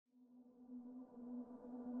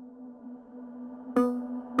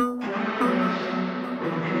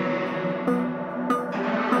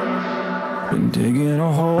digging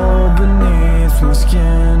a hole beneath my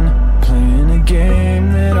skin, playing a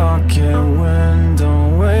game that I can't win.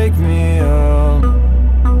 Don't wake me up,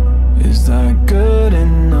 is that good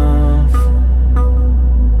enough?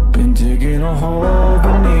 Been digging a hole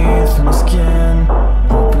beneath my skin,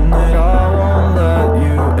 hoping that I won't let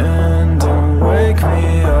you in. Don't wake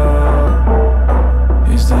me up,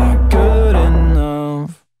 is that good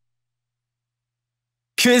enough?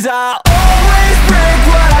 'Cause I always break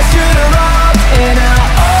what I should've loved, and I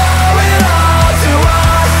owe it all to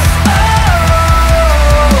us. Oh,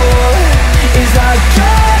 is that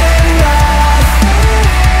good enough?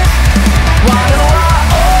 Why do I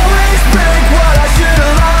always break what I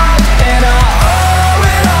should've loved, and I owe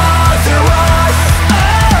it all to us?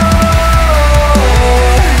 Oh,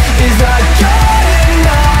 is that good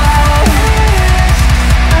enough?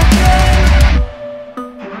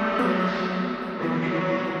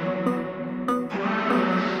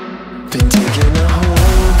 Been digging a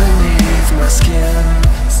hole beneath my skin,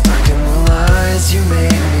 stuck in the lies you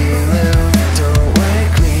made me live. Don't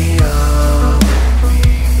wake me up,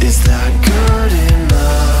 is that good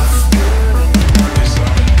enough?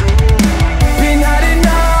 Been adding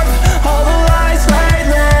up all the lies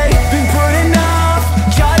lately, been putting off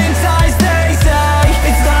cutting ties, they say.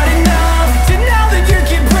 It's not enough to know that you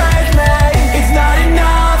can break me. It's not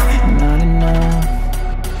enough, not enough.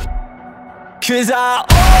 'Cause I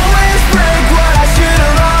always break what I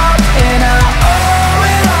should've loved, and I owe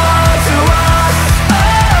it all to us.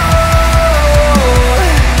 Oh,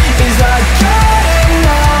 is that good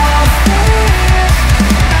enough?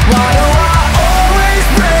 Why do I always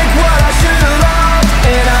break what I should've loved,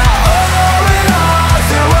 and I owe it all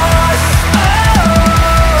to us? Oh,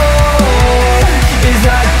 is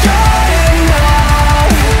that good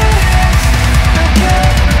enough?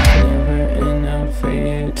 Never enough for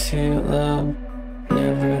you to love,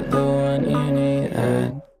 never the one you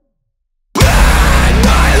needed. When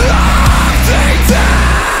my love fades,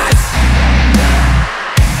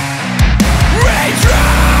 we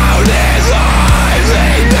drown in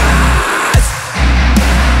loneliness.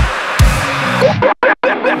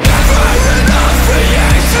 Never enough for you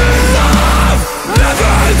to love,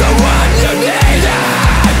 never the one you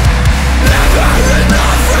needed. Never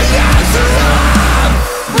enough for you to love,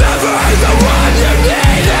 never the one you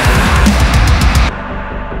needed.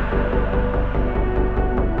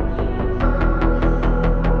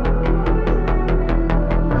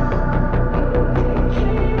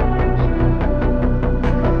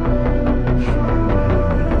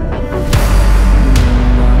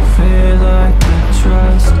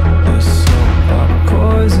 Trust is so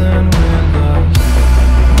poison with us.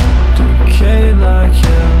 Decay like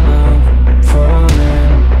your love,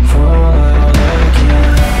 falling, fall out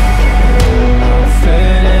again. I'll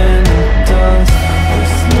fade in the dust,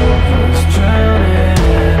 this lover's drowning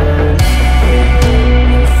in us.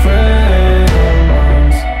 Afraid of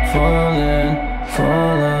lungs, falling,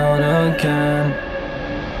 fall out again.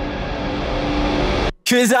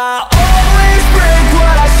 'Cause I always break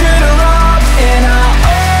what I should've loved, and I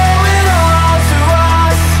owe it all to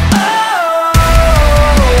us. Oh,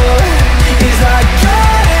 is that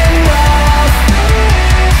good enough?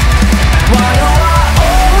 Why do I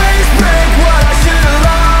always break what I should've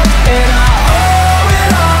loved, and I owe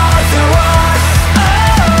it all to us?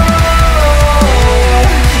 Oh,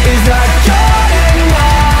 is that good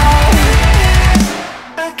enough?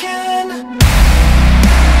 Again.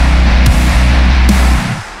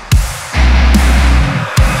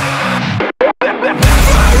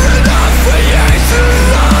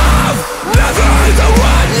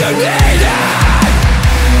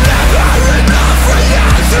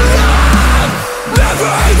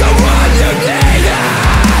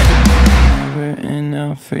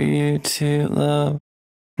 For you to love,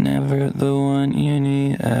 never the one you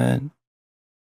needed.